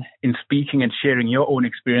open in speaking and sharing your own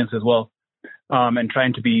experience as well, and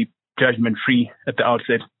trying to be judgment-free at the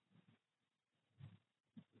outset.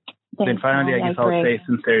 Then finally, I guess I'll say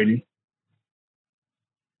sincerity.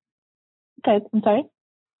 Okay, I'm sorry.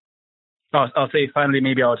 I'll say finally,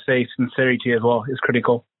 maybe I would say sincerity as well is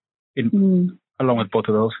critical along with both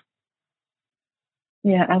of those.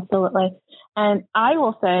 Yeah, absolutely. And I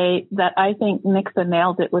will say that I think Nicsa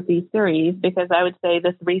nailed it with these series, because I would say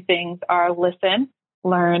the three things are listen,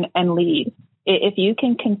 learn, and lead. If you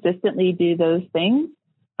can consistently do those things,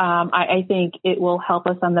 I think it will help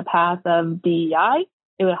us on the path of DEI.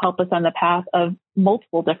 It will help us on the path of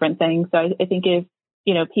multiple different things. So I think if,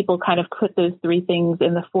 people kind of put those three things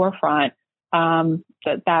in the forefront,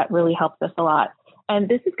 that really helps us a lot. And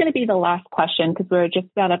this is going to be the last question, because we're just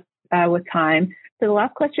about up with time. So the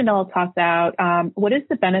last question I'll talk about, what is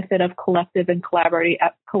the benefit of collective and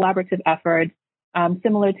collaborative efforts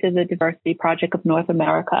similar to the Diversity Project of North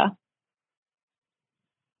America?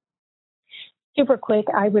 Super quick,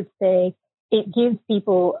 I would say it gives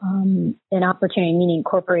people an opportunity, meaning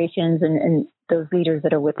corporations and those leaders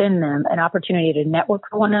that are within them, an opportunity to network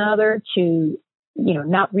with one another, to,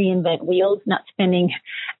 not reinvent wheels, not spending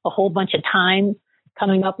a whole bunch of time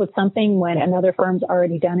coming up with something when another firm's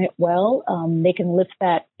already done it well. They can lift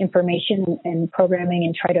that information and programming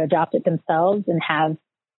and try to adopt it themselves and have,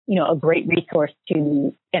 a great resource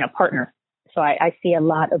and a partner. So I see a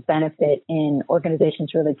lot of benefit in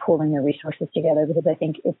organizations really pulling their resources together, because I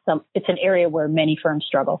think it's an area where many firms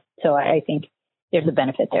struggle. So I think there's a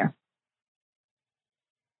benefit there.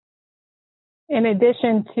 In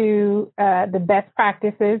addition to the best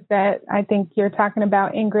practices that I think you're talking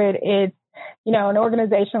about, Ingrid, it's, an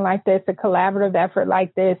organization like this, a collaborative effort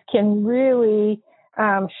like this, can really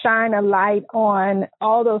shine a light on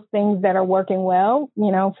all those things that are working well,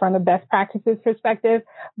 from the best practices perspective.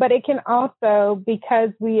 But it can also,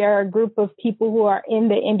 because we are a group of people who are in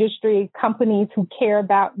the industry, companies who care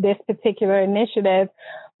about this particular initiative,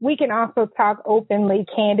 we can also talk openly,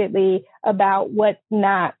 candidly about what's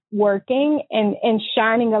not working and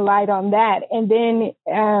shining a light on that. And then,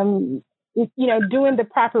 doing the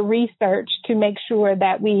proper research to make sure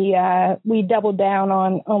that we double down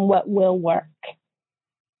on what will work.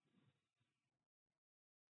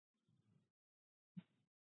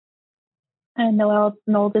 And Noel,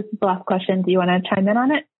 this is the last question. Do you want to chime in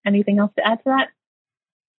on it? Anything else to add to that?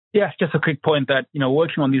 Yeah, just a quick point that,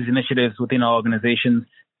 working on these initiatives within our organizations,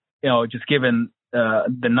 just given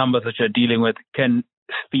the numbers that you're dealing with, can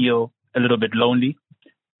feel a little bit lonely.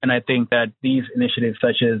 And I think that these initiatives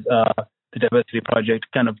such as the Diversity Project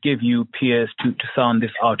kind of give you peers to sound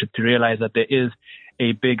this out, to realize that there is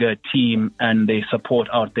a bigger team and the support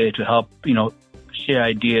out there to help, share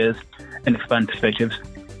ideas and expand perspectives.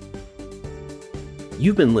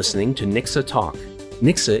 You've been listening to Nicsa Talk.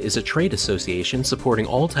 Nicsa is a trade association supporting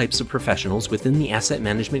all types of professionals within the asset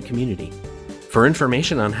management community. For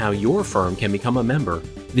information on how your firm can become a member,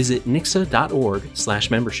 visit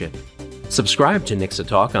nicsa.org/membership. Subscribe to Nicsa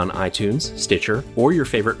Talk on iTunes, Stitcher, or your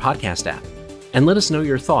favorite podcast app. And let us know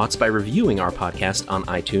your thoughts by reviewing our podcast on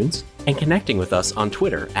iTunes and connecting with us on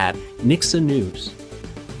Twitter at Nicsa News.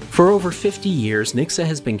 For over 50 years, Nicsa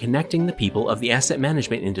has been connecting the people of the asset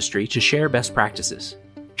management industry to share best practices.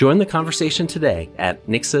 Join the conversation today at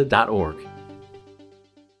nicsa.org.